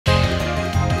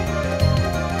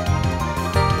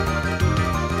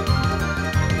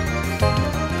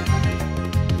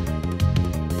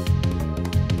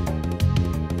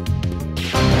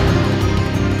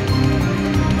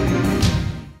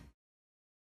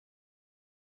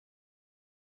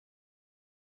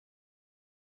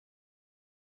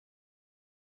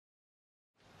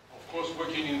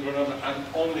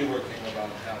I'm only working about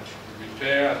how to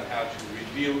repair and how to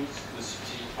rebuild the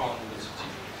city on the city.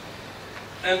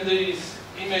 And these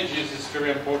images is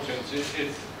very important.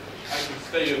 I could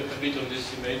stay a bit on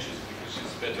these images because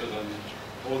it's better than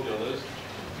all the others.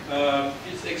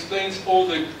 It explains all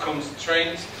the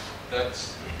constraints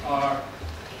that are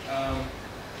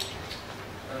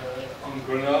on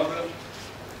Grenoble,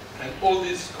 and all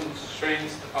these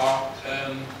constraints are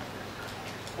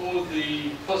all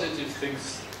the positive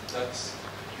things that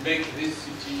make this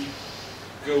city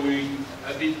going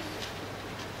a bit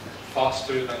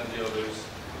faster than the others,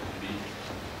 maybe,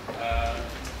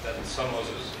 than some others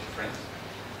in France,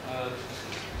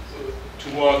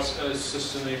 towards a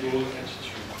sustainable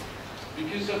attitude.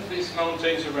 Because of these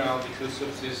mountains around, because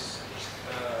of this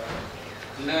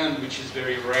land which is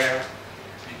very rare,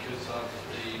 because of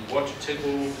the water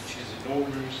table which is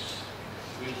enormous,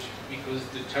 because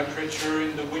the temperature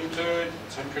in the winter,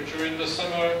 the temperature in the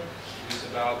summer is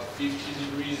about 50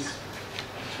 degrees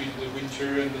between the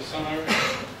winter and the summer,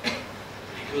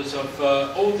 because of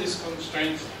all these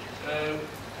constraints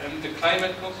and the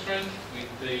climate constraint,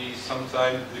 with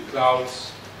sometimes the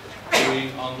clouds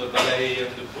going on the valley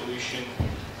and the pollution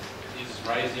is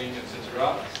rising,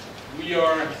 etc. We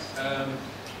are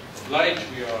obliged,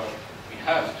 we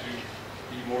have to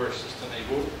be more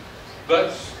sustainable,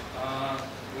 but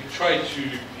we try to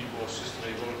be more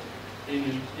sustainable in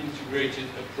an integrated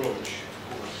approach,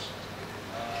 of course.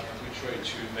 We try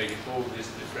to make all these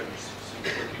different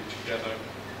things working together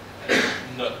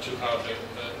and not to have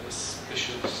a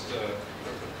specialist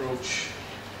approach,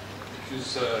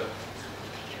 because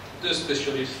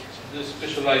the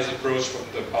specialized approach from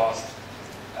the past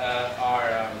are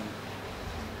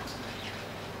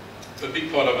a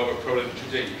big part of our problem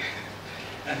today.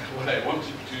 And what I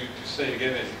wanted to say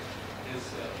again is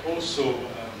also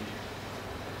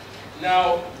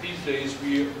now these days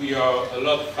we are a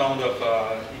lot fond of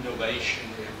innovation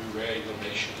everywhere,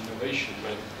 innovation.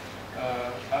 But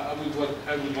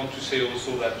I would want to say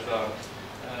also that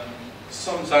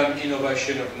sometimes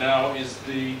innovation of now is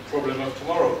the problem of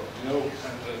tomorrow. You know,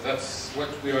 and that's what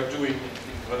we are doing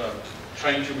in Grenoble,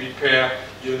 trying to repair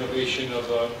the innovation of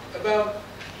about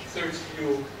 30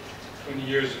 or 20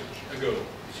 years ago,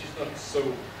 which is not so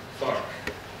far.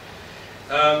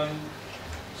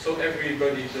 So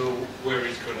everybody knows where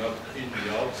is Grenoble, in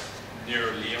the Alps,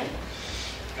 near Lyon,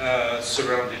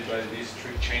 surrounded by this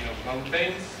straight chain of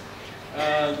mountains.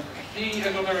 The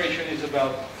agglomeration is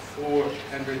about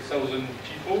 400,000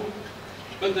 people,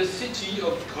 but the city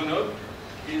of Grenoble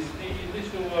is the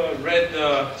little red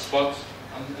spot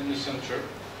in the center,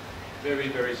 very,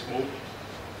 very small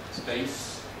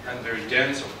space, and very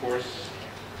dense, of course,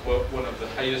 one of the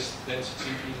highest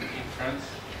density in France.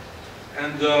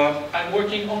 And I'm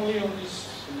working only on this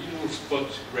little spot,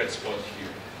 red spot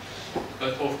here.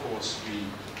 But of course,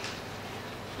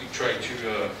 we try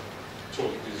to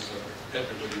talk with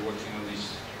everybody working on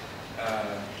this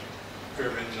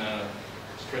urban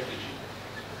strategy.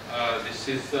 This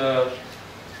is a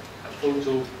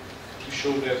photo to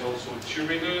show there's also two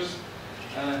rivers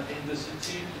in the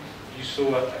city. You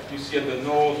see at the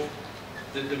north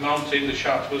the mountain, the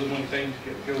Chartreuse mountain,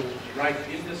 go right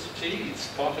in the city. It's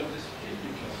part of the city.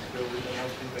 You can go in the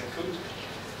mountain by foot.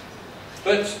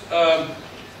 But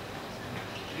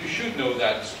you should know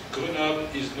that Grenoble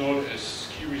is not a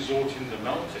ski resort in the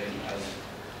mountain, as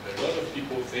a lot of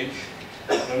people think.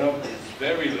 Grenoble is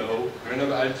very low.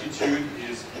 Grenoble altitude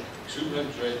is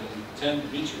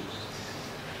 210 meters.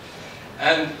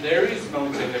 And there is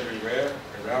mountain everywhere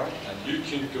around, and you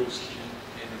can go skiing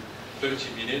in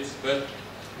 30 minutes, but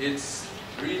it's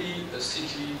really a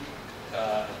city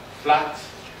flat,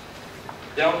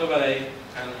 down the valley,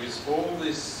 and with all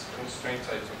these constraints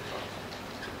I talked about.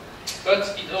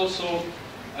 But it's also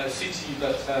a city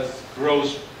that has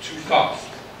grows too fast.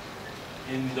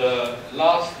 In the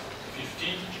last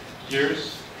 50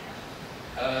 years,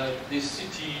 this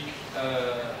city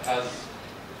has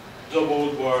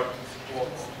doubled or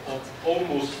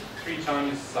almost 3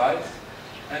 times its size.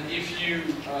 And if you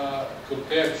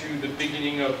compare to the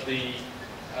beginning of the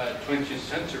 20th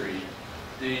century,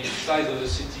 the size of the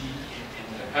city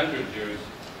in 100 years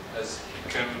has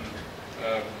become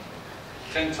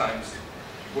 10 times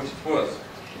what it was.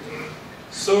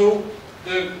 So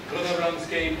the Grenoble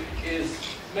landscape is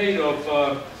made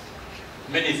of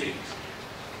many things.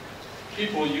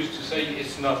 People used to say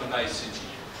it's not a nice city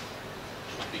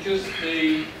because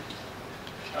the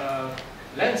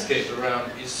landscape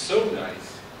around is so nice.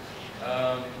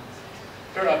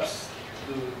 Perhaps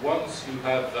the ones who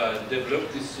have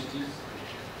developed these cities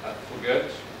have forgot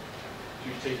to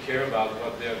take care about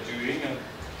what they are doing, and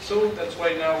So that's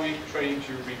why now we're trying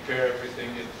to repair everything.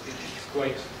 It's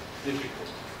quite difficult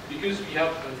because we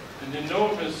have an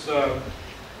enormous, how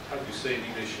do you say in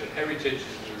English, heritage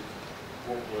is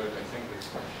a word, I think, it's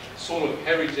sort of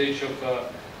heritage of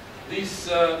this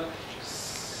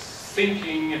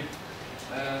thinking,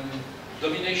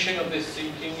 domination of this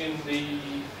thinking in the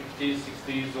 50s,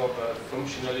 60s of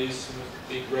functionalism,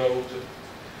 big road,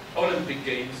 Olympic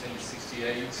Games in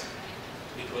 '68.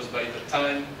 It was by the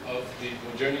time of the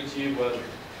modernity where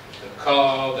the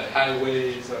car, the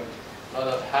highways, and a lot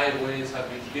of highways have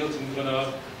been built in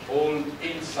Grenoble, all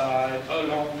inside,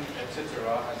 along,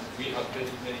 etc. And we have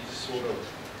many sort of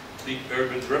big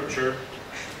urban rupture.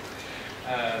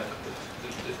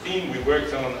 The theme we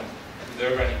worked on with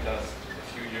Urbanitas a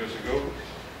few years ago.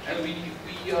 And we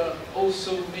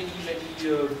also many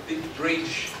big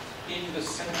bridge in the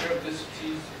center of the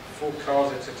cities for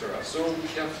cars, etc. So we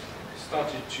have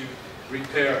started to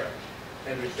repair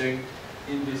everything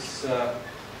in this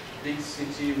big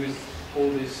city with all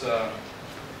this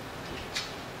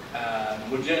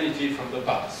modernity from the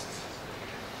past.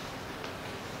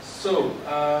 So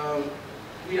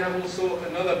we have also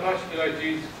another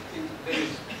particularity. There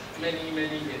is many.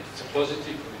 It's a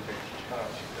positive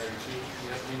particularity. We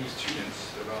have many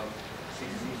students, about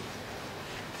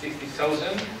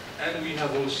 60,000, and we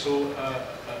have also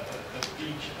a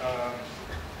big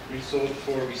resource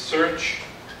for research.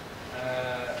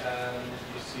 And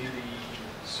you see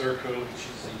the circle, which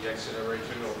is the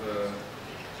accelerator of the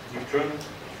neutron,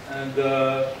 and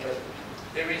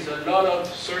there is a lot of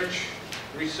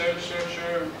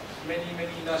researcher, many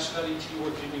nationalities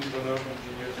working in Grenoble,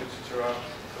 engineers, etc.,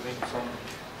 coming from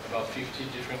about 50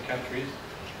 different countries.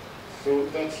 So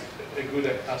that's a good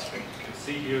aspect. You can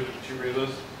see here the two rivers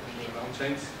in the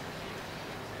mountains,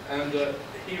 and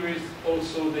here is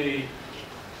also the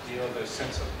other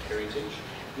sense of heritage,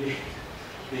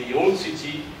 the old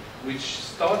city, which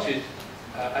started,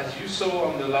 as you saw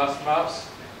on the last maps.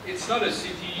 It's not a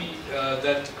city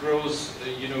that grows,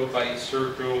 by a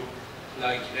circle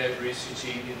like every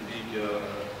city in the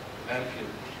landfill.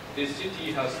 This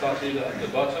city has started at the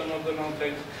bottom of the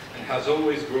mountains and has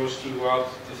always grown throughout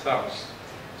the south.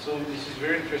 So this is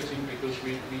very interesting because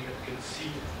we can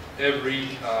see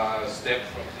every step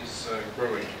of this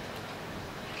growing.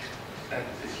 And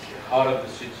the heart of the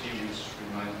city, which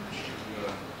reminds me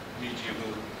of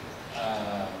medieval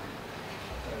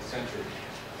century.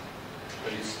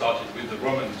 But it started with the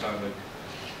Roman time, but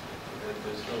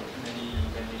there's not many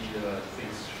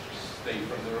things stay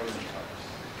from the Roman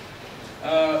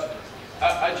times.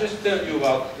 I just tell you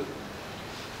about,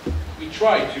 we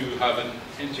try to have an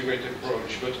integrated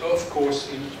approach, but of course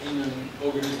in an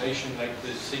organization like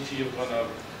the city of Grenoble,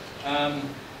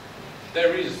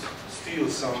 there is still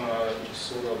some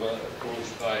sort of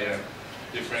approach by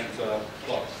different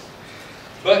blocks.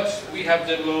 But we have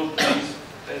developed this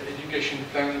education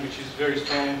plan, which is very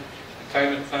strong, the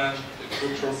climate plan, the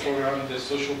cultural program, the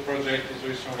social project is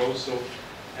very strong also,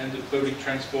 and the public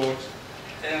transport,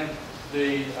 and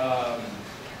the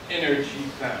energy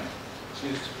plan,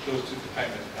 which is close to the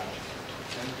climate plan.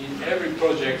 And in every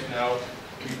project now,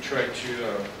 we try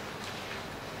to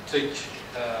take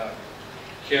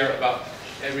care about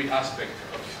every aspect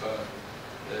of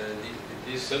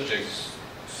these subjects,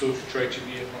 so to try to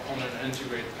be on an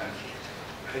integrated plan.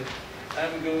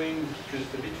 I'm going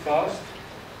just a bit fast,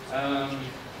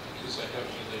 because I have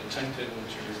the timetable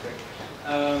to respect.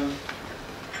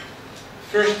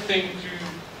 First thing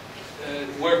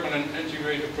to work on an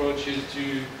integrated approach is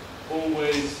to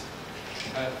always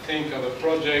think of a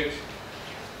project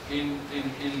in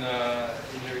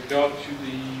regard to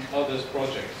the others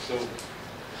project. So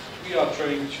we are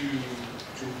trying to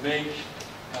make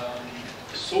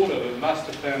sort of a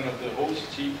master plan of the whole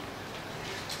city,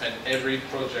 and every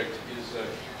project is a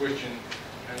question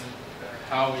and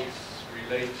how it's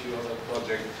related to other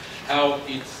projects, how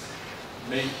it's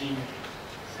making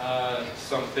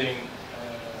something,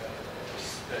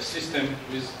 a system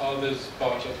with others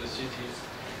part of the cities,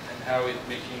 and how it's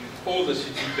making all the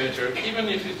city better, even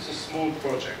if it's a small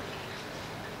project.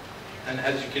 And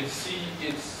as you can see,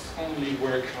 it's only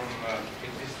work on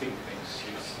existing things,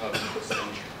 it's not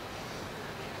essential.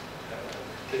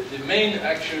 The main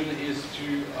action is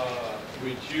to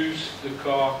reduce the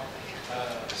car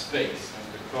space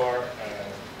and the car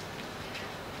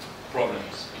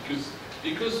problems,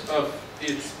 because of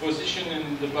its position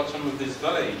in the bottom of this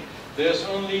valley. There's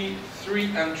only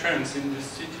 3 entrances in this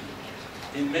city.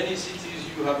 In many cities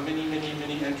you have many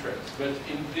entrances, but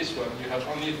in this one you have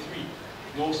only 3,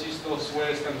 northeast,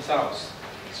 northwest, and south.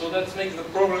 So that makes the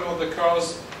problem of the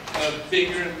cars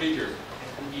bigger and bigger.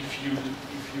 And if you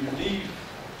leave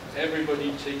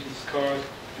everybody take his car to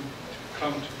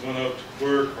come to Grenoble to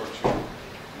work or to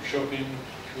shopping,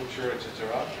 culture,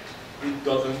 etc. It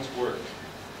doesn't work.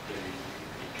 It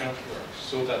can't work.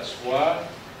 So that's why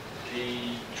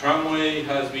the tramway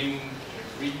has been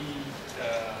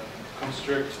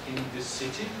reconstructed in this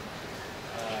city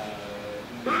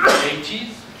in the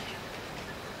 80s.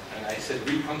 And I said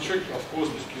reconstruct, of course,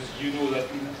 because you know that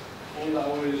in all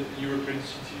our European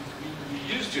cities we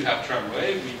used to have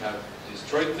tramway. We have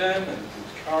destroyed them and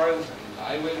put cars and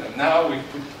highways, and now we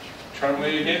put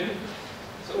tramway again.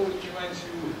 So it reminds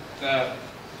you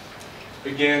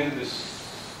again, this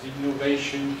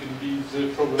innovation can be the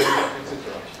problem,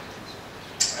 etc.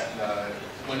 And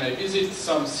when I visit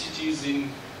some cities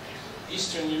in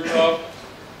Eastern Europe,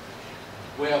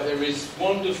 where there is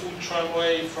wonderful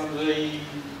tramway from the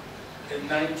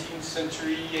 19th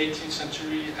century, 18th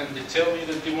century, and they tell me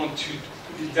that they want to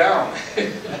put it down,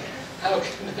 how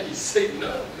can I say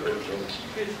no, don't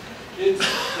keep it? It's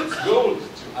gold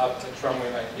to have a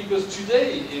tramway line, because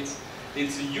today it's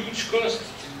a huge cost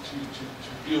to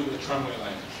build a tramway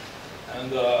line,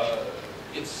 and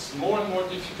it's more and more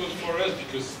difficult for us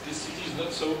because this city is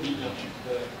not so big.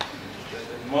 The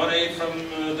money from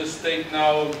the state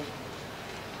now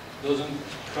doesn't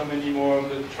come anymore on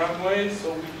the tramway,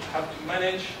 so we have to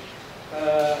manage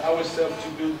ourselves to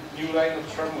build new line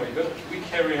of tramway. But we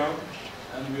carry on,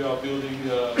 and we are building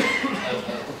a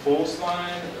fourth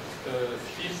line, a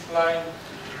fifth line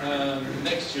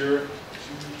next year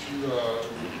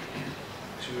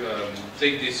to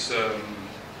take this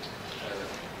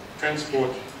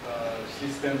transport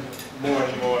system more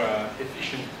and more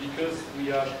efficient, because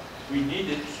we need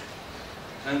it,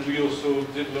 and we also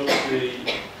developed a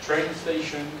train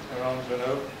station around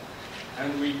Grenoble,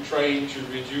 and we try to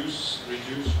reduce the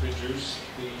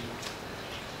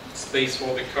space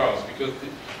for the cars, because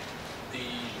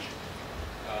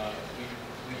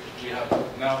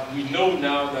we know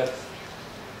now that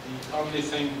the only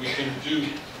thing we can do to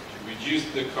reduce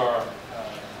the car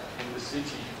in the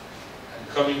city and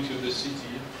coming to the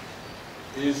city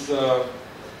is to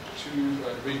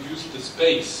reduce the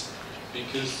space,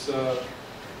 because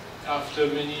after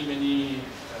many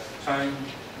times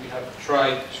we have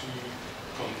tried to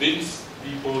convince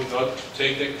people not to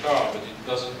take their car, but it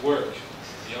doesn't work.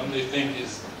 The only thing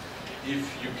is,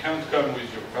 if you can't come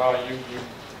with your car, you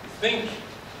think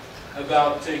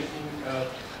about taking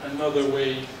another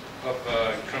way of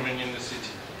coming in the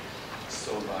city.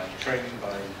 So by train,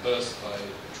 by bus, by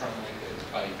tramway,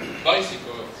 by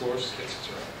bicycle, of course,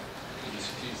 etc. The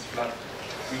city is flat.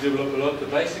 We develop a lot the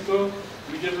bicycle.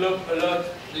 We develop a lot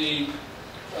the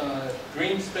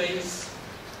green space,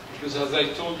 because as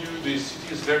I told you, the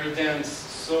city is very dense.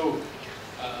 So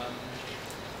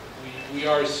we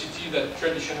are a city that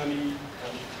traditionally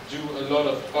do a lot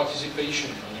of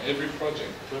participation on every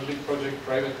project, public project,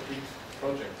 private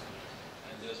project.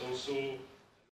 And there's also